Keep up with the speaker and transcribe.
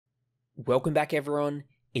Welcome back everyone.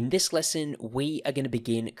 In this lesson, we are going to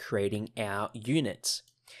begin creating our units.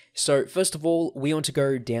 So first of all, we want to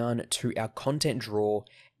go down to our content drawer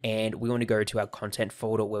and we want to go to our content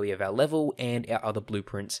folder where we have our level and our other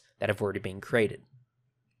blueprints that have already been created.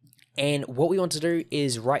 And what we want to do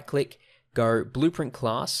is right click, go blueprint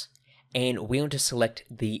class, and we want to select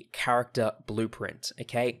the character blueprint,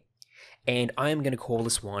 okay? And I am going to call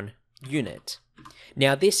this one unit.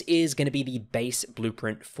 Now this is going to be the base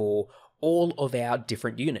blueprint for all of our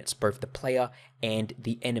different units, both the player and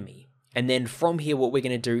the enemy. And then from here, what we're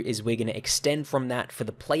going to do is we're going to extend from that for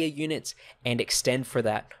the player units and extend for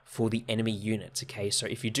that for the enemy units, okay? So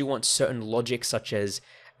if you do want certain logic such as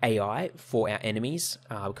AI for our enemies,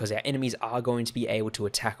 because our enemies are going to be able to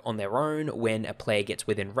attack on their own when a player gets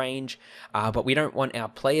within range, but we don't want our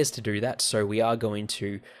players to do that, so we are going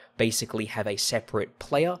to basically have a separate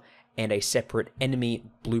player and a separate enemy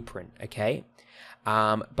blueprint, okay?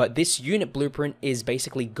 But this unit blueprint is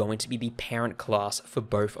basically going to be the parent class for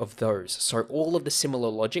both of those. So all of the similar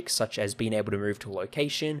logic, such as being able to move to a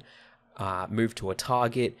location, move to a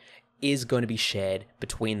target, is going to be shared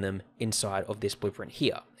between them inside of this blueprint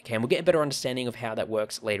here. Okay, and we'll get a better understanding of how that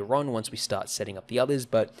works later on once we start setting up the others,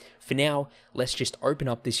 but for now, let's just open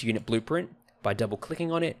up this unit blueprint by double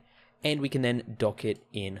clicking on it, and we can then dock it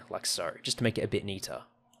in like so, just to make it a bit neater.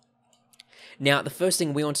 Now, the first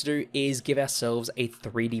thing we want to do is give ourselves a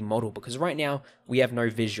 3D model because right now we have no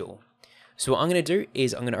visual. So what I'm going to do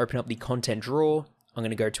is I'm going to open up the content drawer, I'm going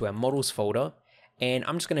to go to our models folder, and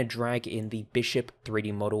I'm just going to drag in the Bishop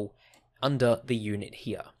 3D model under the unit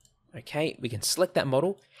here. Okay, we can select that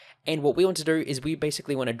model, and what we want to do is we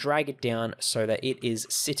basically want to drag it down so that it is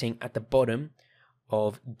sitting at the bottom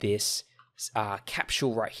of this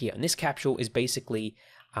capsule right here. And this capsule is basically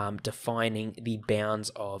defining the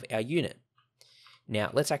bounds of our unit. Now,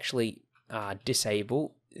 let's actually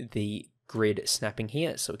disable the grid snapping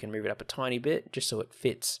here so we can move it up a tiny bit just so it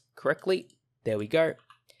fits correctly. There we go.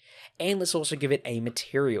 And let's also give it a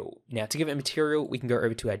material. Now, to give it a material, we can go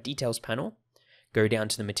over to our details panel, go down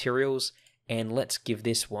to the materials, and let's give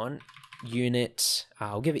this one unit,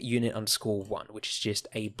 I'll give it unit underscore 1, which is just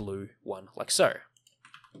a blue one like so.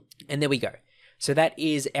 And there we go. So that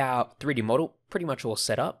is our 3D model, pretty much all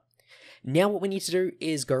set up. Now what we need to do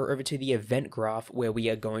is go over to the event graph where we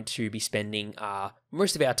are going to be spending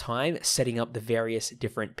most of our time setting up the various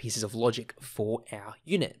different pieces of logic for our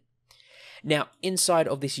unit. Now inside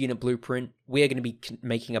of this unit blueprint, we are going to be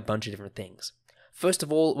making a bunch of different things. First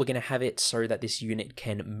of all, we're going to have it so that this unit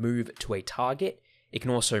can move to a target. It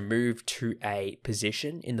can also move to a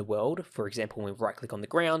position in the world. For example, when we right click on the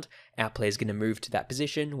ground, our player is going to move to that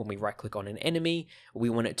position. When we right click on an enemy,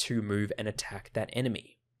 we want it to move and attack that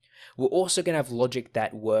enemy. We're also going to have logic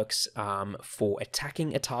that works for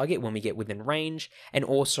attacking a target when we get within range, and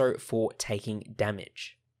also for taking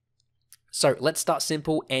damage. So let's start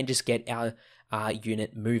simple and just get our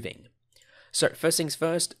unit moving. So first things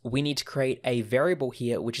first, we need to create a variable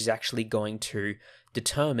here which is actually going to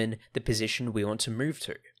determine the position we want to move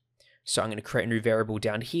to. So I'm going to create a new variable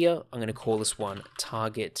down here. I'm going to call this one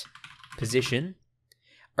target position.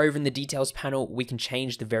 Over in the details panel, we can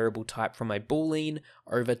change the variable type from a boolean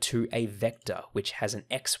over to a vector, which has an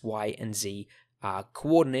X, Y, and Z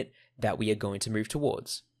coordinate that we are going to move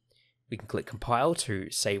towards. We can click compile to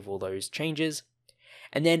save all those changes.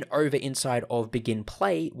 And then over inside of begin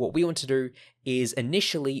play, what we want to do is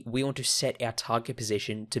initially we want to set our target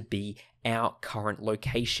position to be our current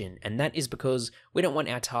location. And that is because we don't want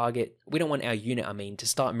our unit, to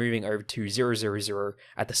start moving over to 000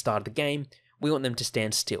 at the start of the game. We want them to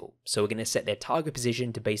stand still. So we're going to set their target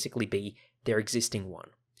position to basically be their existing one.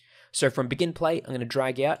 So from begin play, I'm going to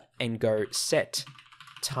drag out and go set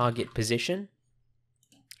target position.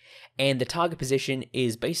 And the target position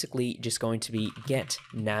is basically just going to be get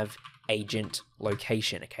nav agent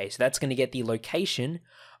location. Okay, so that's going to get the location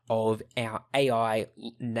of our AI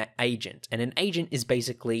agent. And an agent is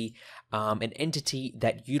basically an entity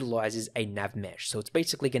that utilizes a nav mesh. So it's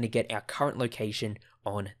basically going to get our current location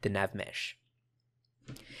on the nav mesh.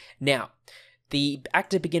 Now, the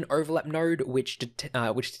active begin overlap node, which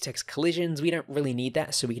detects collisions, we don't really need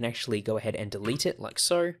that, so we can actually go ahead and delete it like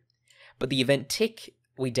so. But the event tick,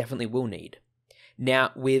 we definitely will need.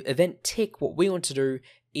 Now, with event tick, what we want to do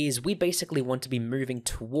is we basically want to be moving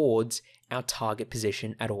towards our target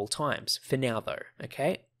position at all times, for now though,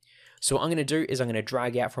 okay? So what I'm going to do is I'm going to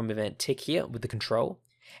drag out from event tick here with the control,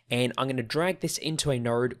 and I'm going to drag this into a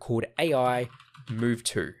node called AI move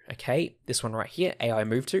to, okay? This one right here, AI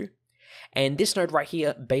move to. And this node right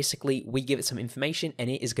here, basically we give it some information and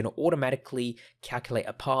it is going to automatically calculate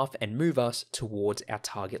a path and move us towards our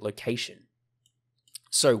target location.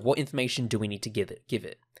 So what information do we need to give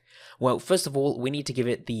it? Well, first of all, we need to give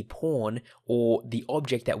it the pawn or the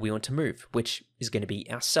object that we want to move, which is going to be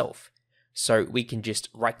our self. So we can just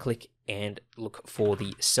right click and look for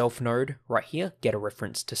the self node right here, get a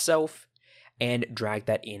reference to self, and drag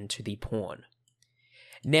that into the pawn.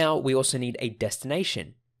 Now we also need a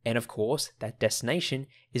destination. And of course, that destination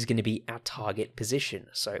is going to be our target position.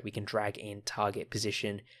 So we can drag in target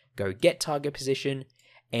position, go get target position,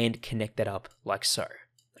 and connect that up like so.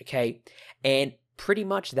 Okay, and pretty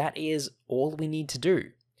much that is all we need to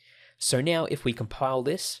do. So now if we compile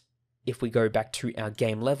this, if we go back to our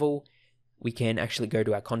game level, we can actually go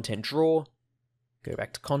to our content drawer, go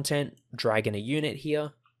back to content, drag in a unit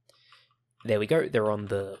here. There we go, they're on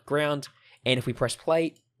the ground. And if we press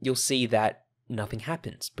play, you'll see that nothing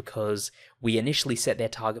happens because we initially set their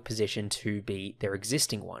target position to be their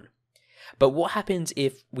existing one. But what happens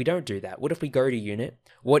if we don't do that? What if we go to unit?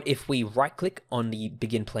 What if we right click on the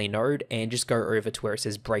begin play node and just go over to where it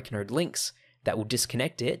says break node links? That will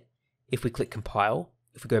disconnect it. If we click compile,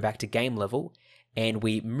 if we go back to game level and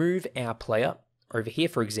we move our player over here,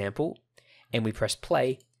 for example, and we press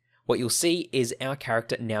play, what you'll see is our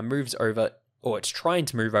character now moves over, or it's trying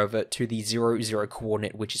to move over to the 0, 0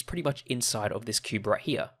 coordinate, which is pretty much inside of this cube right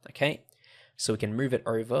here, okay? So we can move it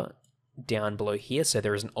over down below here, so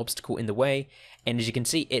there is an obstacle in the way, and as you can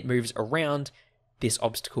see, it moves around this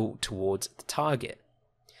obstacle towards the target.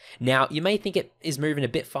 Now, you may think it is moving a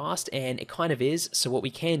bit fast, and it kind of is, so what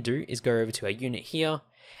we can do is go over to our unit here,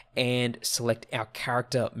 and select our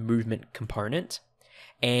character movement component,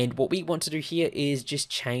 and what we want to do here is just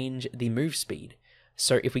change the move speed.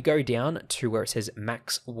 So if we go down to where it says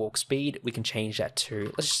max walk speed, we can change that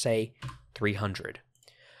to, let's just say 300.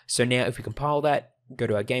 So now if we compile that, go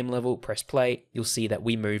to our game level, press play, you'll see that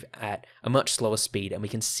we move at a much slower speed and we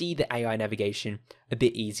can see the AI navigation a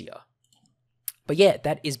bit easier. But yeah,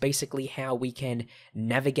 that is basically how we can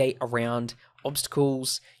navigate around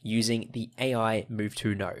obstacles using the AI move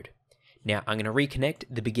to node. Now I'm going to reconnect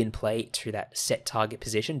the begin play to that set target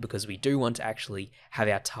position because we do want to actually have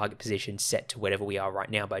our target position set to whatever we are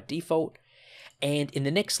right now by default. And in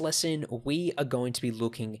the next lesson, we are going to be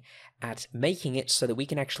looking at making it so that we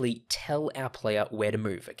can actually tell our player where to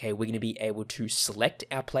move. Okay, we're going to be able to select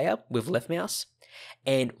our player with left mouse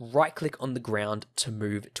and right click on the ground to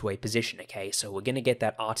move to a position. Okay, so we're going to get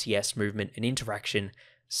that RTS movement and interaction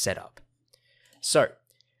set up. So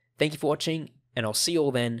thank you for watching, and I'll see you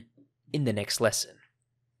all then in the next lesson.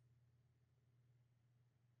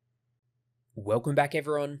 Welcome back,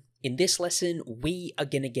 everyone. In this lesson, we are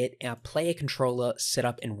going to get our player controller set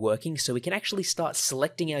up and working so we can actually start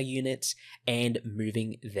selecting our units and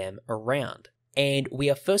moving them around. And we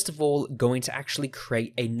are first of all going to actually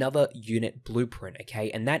create another unit blueprint,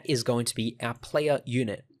 okay? And that is going to be our player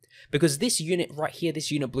unit. Because this unit right here,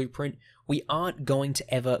 this unit blueprint, we aren't going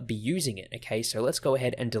to ever be using it, okay? So let's go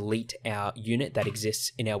ahead and delete our unit that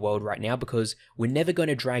exists in our world right now because we're never going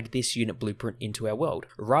to drag this unit blueprint into our world.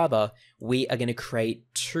 Rather, we are going to create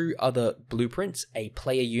two other blueprints, a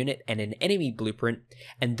player unit and an enemy blueprint,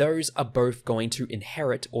 and those are both going to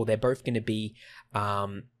inherit, or they're both going to be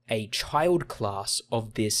a child class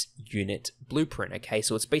of this unit blueprint, okay?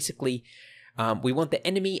 So it's basically we want the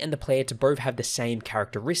enemy and the player to both have the same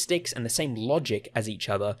characteristics and the same logic as each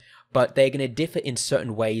other, but they're going to differ in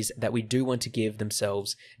certain ways that we do want to give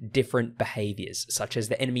themselves different behaviors, such as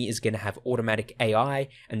the enemy is going to have automatic AI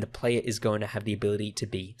and the player is going to have the ability to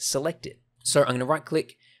be selected. So I'm going to right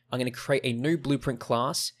click, I'm going to create a new blueprint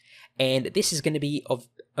class, and this is going to be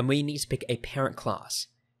and we need to pick a parent class.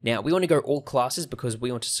 Now we want to go all classes because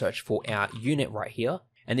we want to search for our unit right here.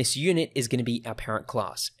 And this unit is going to be our parent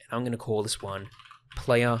class. And I'm going to call this one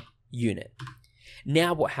player unit.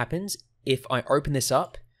 Now what happens if I open this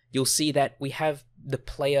up, you'll see that we have the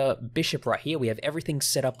player bishop right here. We have everything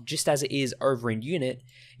set up just as it is over in unit.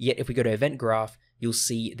 Yet if we go to event graph, you'll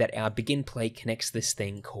see that our begin play connects this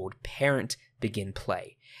thing called parent begin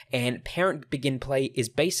play. And parent begin play is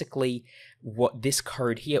basically what this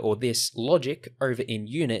code here, or this logic over in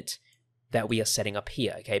unit that we are setting up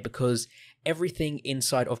here, okay? Because everything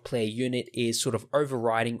inside of player unit is sort of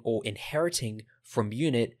overriding or inheriting from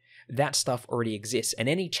unit. That stuff already exists, and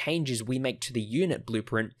any changes we make to the unit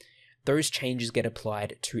blueprint, those changes get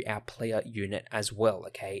applied to our player unit as well,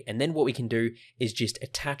 okay? And then what we can do is just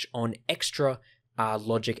attach on extra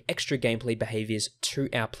logic, extra gameplay behaviors to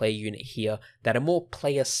our player unit here that are more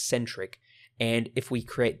player-centric. And if we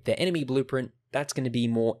create the enemy blueprint, that's going to be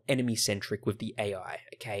more enemy-centric with the AI,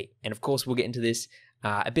 okay? And of course, we'll get into this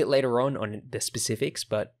a bit later on the specifics,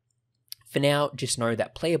 but for now, just know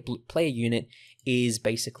that player unit is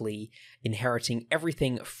basically inheriting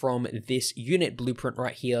everything from this unit blueprint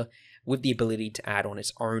right here with the ability to add on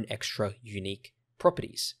its own extra unique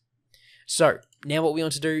properties. So now what we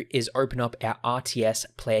want to do is open up our RTS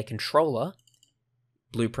player controller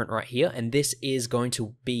blueprint right here, and this is going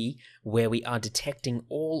to be where we are detecting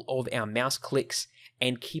all of our mouse clicks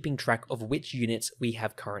and keeping track of which units we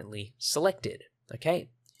have currently selected. Okay,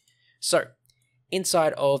 so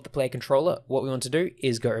inside of the player controller, what we want to do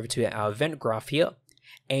is go over to our event graph here,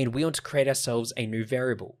 and we want to create ourselves a new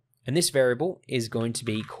variable, and this variable is going to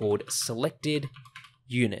be called selected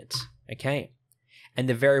unit. Okay, and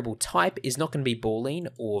the variable type is not going to be Boolean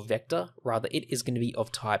or vector, rather it is going to be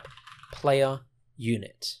of type player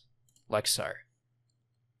unit, like so.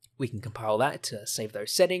 We can compile that to save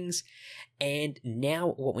those settings, and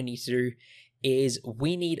now what we need to do is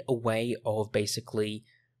we need a way of basically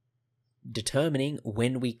determining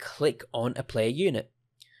when we click on a player unit.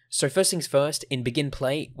 So first things first, in begin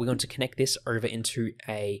play, we're going to connect this over into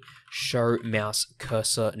a show mouse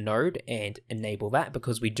cursor node and enable that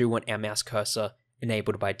because we do want our mouse cursor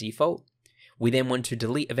enabled by default. We then want to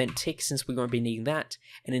delete event tick since we won't be needing that,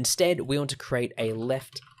 and instead we want to create a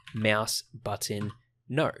left mouse button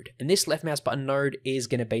node. And this left mouse button node is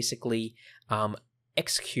going to basically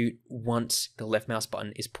execute once the left mouse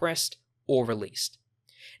button is pressed or released.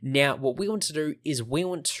 Now what we want to do is we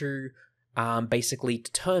want to basically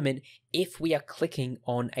determine if we are clicking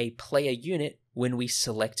on a player unit when we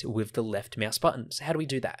select with the left mouse button. So how do we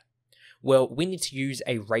do that? Well, we need to use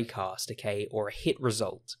a raycast, okay, or a hit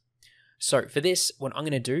result. So for this, what I'm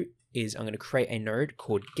going to do is I'm going to create a node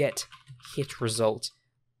called get hit result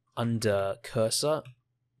under cursor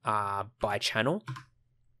by channel.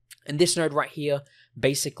 And this node right here,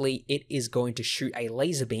 basically it is going to shoot a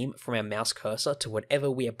laser beam from our mouse cursor to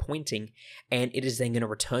whatever we are pointing, and it is then going to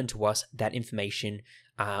return to us that information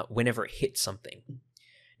whenever it hits something.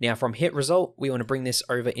 Now from hit result, we want to bring this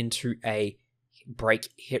over into a break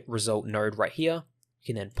hit result node right here.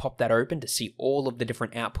 You can then pop that open to see all of the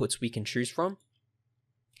different outputs we can choose from.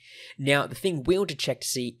 Now, the thing we want to check to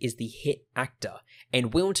see is the hit actor,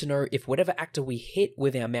 and we want to know if whatever actor we hit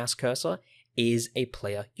with our mouse cursor is a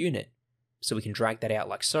player unit. So we can drag that out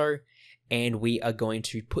like so, and we are going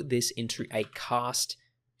to put this into a cast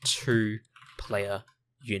to player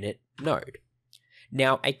unit node.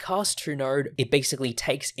 Now, a cast to node, it basically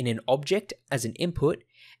takes in an object as an input,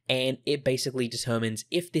 and it basically determines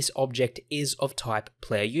if this object is of type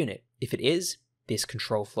player unit. If it is, this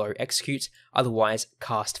control flow executes, otherwise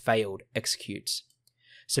cast failed executes.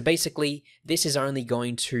 So basically, this is only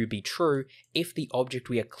going to be true if the object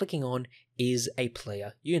we are clicking on is a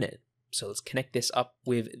player unit. So let's connect this up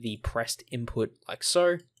with the pressed input like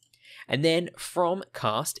so. And then from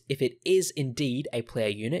cast, if it is indeed a player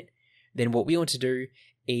unit, then what we want to do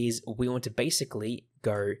is we want to basically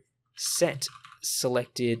go set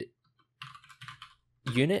selected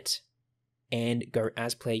unit and go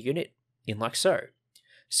as player unit in like so.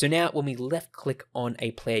 So now when we left click on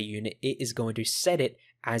a player unit, it is going to set it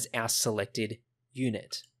as our selected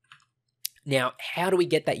unit. Now, how do we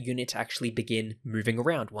get that unit to actually begin moving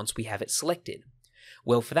around once we have it selected?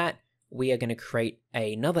 Well, for that, we are going to create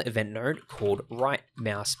another event node called right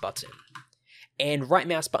mouse button. And right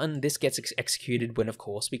mouse button, this gets executed when, of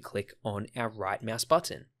course, we click on our right mouse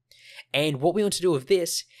button. And what we want to do with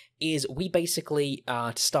this is we basically,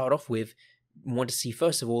 to start off with, want to see,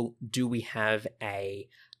 first of all, do we have a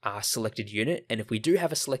selected unit? And if we do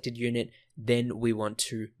have a selected unit, then we want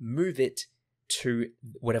to move it to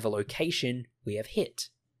whatever location we have hit.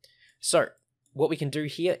 So what we can do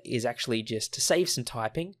here is actually just to save some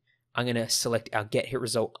typing, I'm going to select our get hit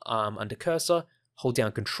result under cursor, hold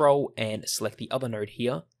down control and select the other node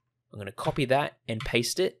here. I'm going to copy that and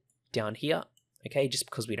paste it down here. Okay, just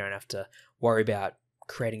because we don't have to worry about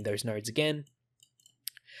creating those nodes again.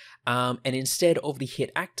 And instead of the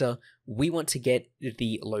hit actor, we want to get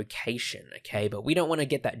the location, okay? But we don't want to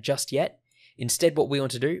get that just yet. Instead, what we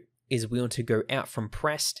want to do is we want to go out from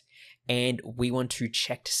pressed and we want to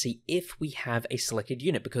check to see if we have a selected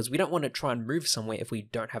unit, because we don't want to try and move somewhere if we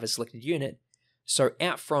don't have a selected unit. So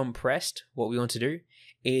out from pressed, what we want to do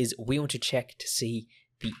is we want to check to see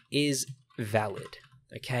the is valid.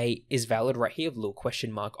 Okay, is valid right here with a little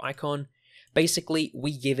question mark icon. Basically,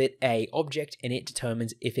 we give it a object and it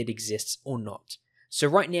determines if it exists or not. So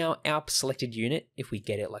right now, our selected unit, if we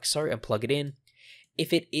get it like so and plug it in,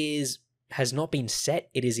 if it has not been set,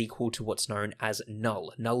 it is equal to what's known as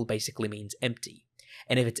null. Null basically means empty.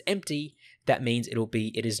 And if it's empty, that means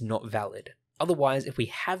it is not valid. Otherwise, if we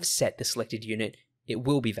have set the selected unit, it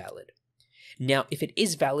will be valid. Now, if it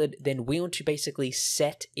is valid, then we want to basically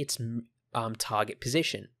set its target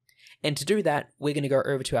position. And to do that, we're going to go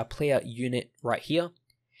over to our player unit right here.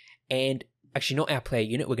 And actually not our player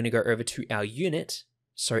unit, we're going to go over to our unit.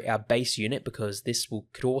 So our base unit, because this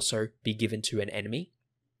could also be given to an enemy.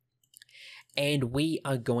 And we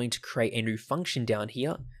are going to create a new function down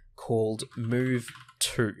here called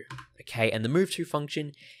move_to. Okay, and the move_to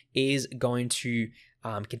function is going to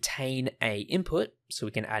contain a input. So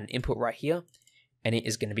we can add an input right here, and it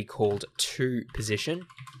is going to be called toPosition.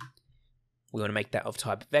 We want to make that of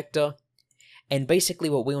type vector. And basically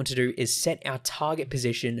what we want to do is set our target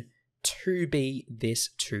position to be this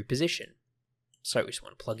toPosition. So we just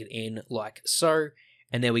want to plug it in like so,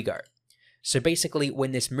 and there we go. So basically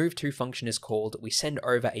when this move_to function is called, we send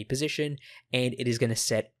over a position and it is going to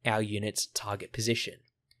set our unit's target position.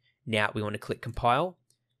 Now we want to click compile,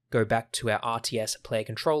 go back to our RTS player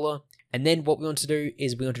controller, and then what we want to do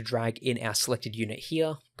is we want to drag in our selected unit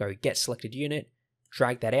here, go get selected unit,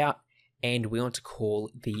 drag that out, and we want to call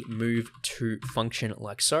the move_to function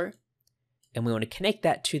like so. And we want to connect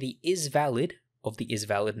that to the isValid of the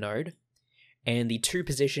isValid node. And the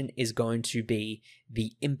toPosition is going to be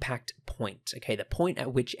the impact point, okay, the point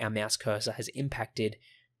at which our mouse cursor has impacted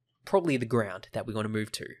probably the ground that we want to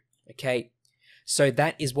move to, okay? So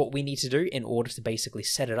that is what we need to do in order to basically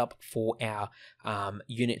set it up for our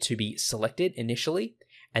unit to be selected initially.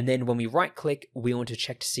 And then when we right click, we want to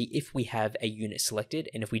check to see if we have a unit selected.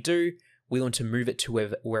 And if we do, we want to move it to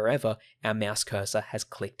wherever our mouse cursor has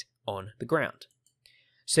clicked on the ground.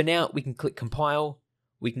 So now we can click compile.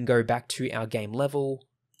 We can go back to our game level.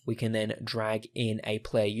 We can then drag in a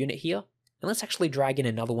player unit here. And let's actually drag in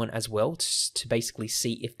another one as well to basically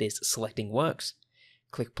see if this selecting works.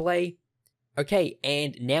 Click play. Okay,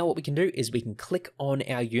 and now what we can do is we can click on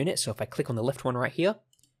our unit. So if I click on the left one right here,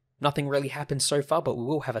 nothing really happens so far, but we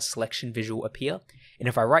will have a selection visual appear. And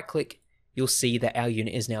if I right click, you'll see that our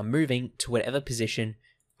unit is now moving to whatever position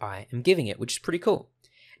I am giving it, which is pretty cool.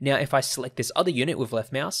 Now if I select this other unit with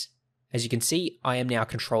left mouse, as you can see, I am now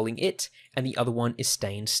controlling it, and the other one is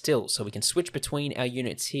staying still. So we can switch between our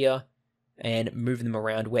units here and move them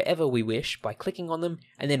around wherever we wish by clicking on them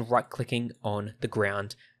and then right-clicking on the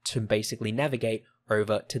ground to basically navigate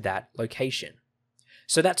over to that location.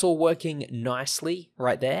 So that's all working nicely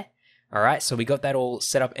right there. All right, so we got that all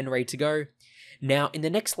set up and ready to go. Now, in the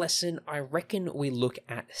next lesson, I reckon we look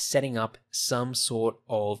at setting up some sort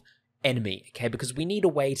of enemy, okay, because we need a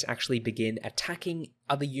way to actually begin attacking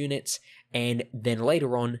other units and then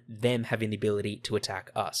later on them having the ability to attack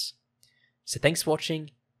us. So thanks for watching,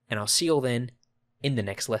 and I'll see you all then in the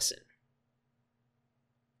next lesson.